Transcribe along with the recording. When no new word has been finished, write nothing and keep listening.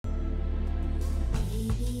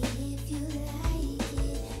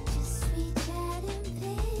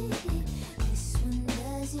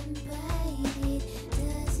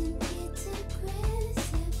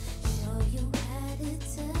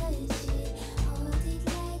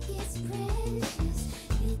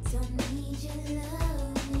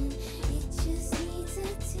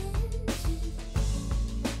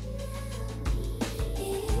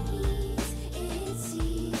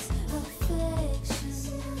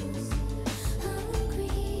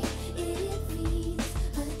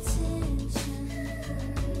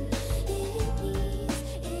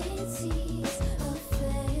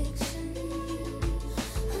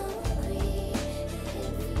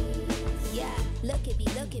Look at me,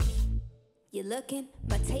 look at me. You looking?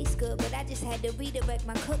 My taste good, but I just had to redirect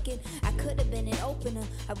my cooking. I could have been an opener.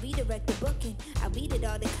 I redirect the booking. I read it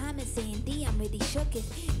all the comments saying, D, I'm really shooketh.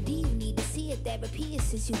 D, you need to see a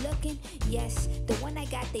therapist. Is you looking? Yes, the one I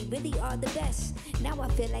got, they really are the best. Now I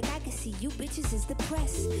feel like I can see you bitches is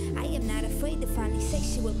depressed. I am not afraid to finally say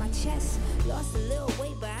shit with my chest. Lost a little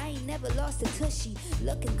weight, but I ain't never lost a tushy.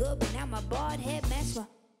 Looking good, but now my bald head match my...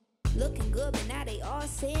 Looking good, but now they all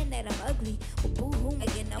saying that I'm ugly. Well, boo-hoo,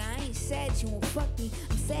 again, no, I ain't sad you won't fuck me.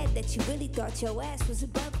 I'm sad that you really thought your ass was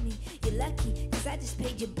above me. You're lucky, cause I just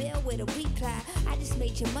paid your bill with a reply. I just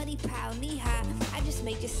made your money pile knee-high. I just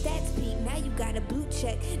made your stats peak, now you got a blue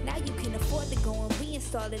check. Now you can afford to go and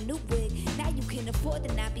reinstall a new wig. Now you can afford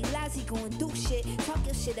to not be lazy going through shit. Talk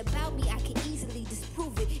your shit about me, I can easily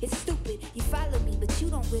disprove it. It's stupid, you follow me, but you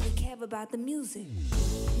don't really care about the music.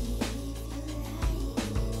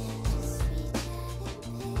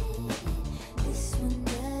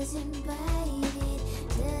 Doesn't bite it,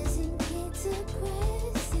 doesn't get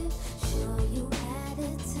aggressive. Show you how to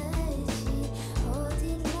touch it, hold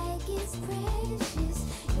it like it's precious.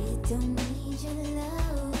 It don't need your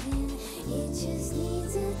loving, it just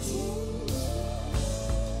needs attention.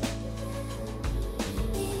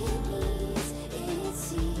 It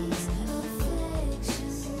seeks affection.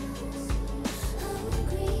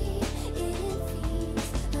 Hungry, it feeds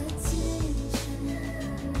attention.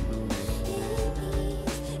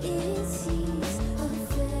 It seeks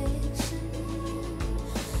affection.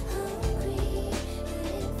 Hungry,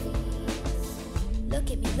 it feeds. Look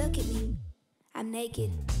at me, look at me. I'm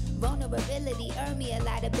naked. Vulnerability earned me a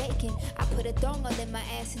lot of bacon. I put a thong all in my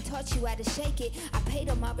ass and taught you how to shake it. I paid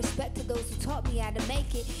all my respect to those who taught me how to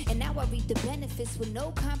make it. And now I reap the benefits with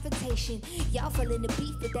no confrontation. Y'all fall into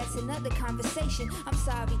beef, but that's another conversation. I'm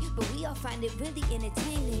sorry, but we all find it really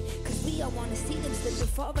entertaining. Cause we all wanna see them slip and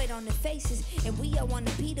fall right on their faces. And we all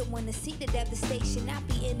wanna be the one to see the devastation. I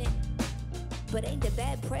be in it. But ain't the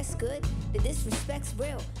bad press good? The disrespect's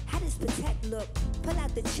real. How does protect look? Pull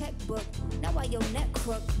out the checkbook. Now why your neck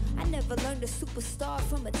crook? I never learned a superstar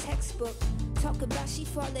from a textbook. Talk about she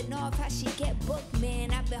falling off, how she get booked.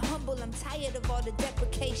 Man, I've been humble, I'm tired of all the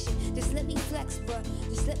deprecation. Just let me flex, bruh.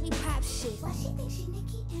 Just let me pop shit. Why she think she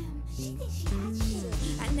Nicki M? She think she hot shit.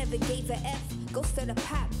 I never gave a F. Go stir the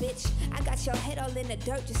pot, bitch. I got your head all in the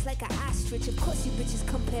dirt just like an ostrich. Of course you bitches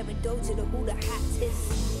comparing Doja to who the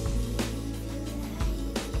hottest.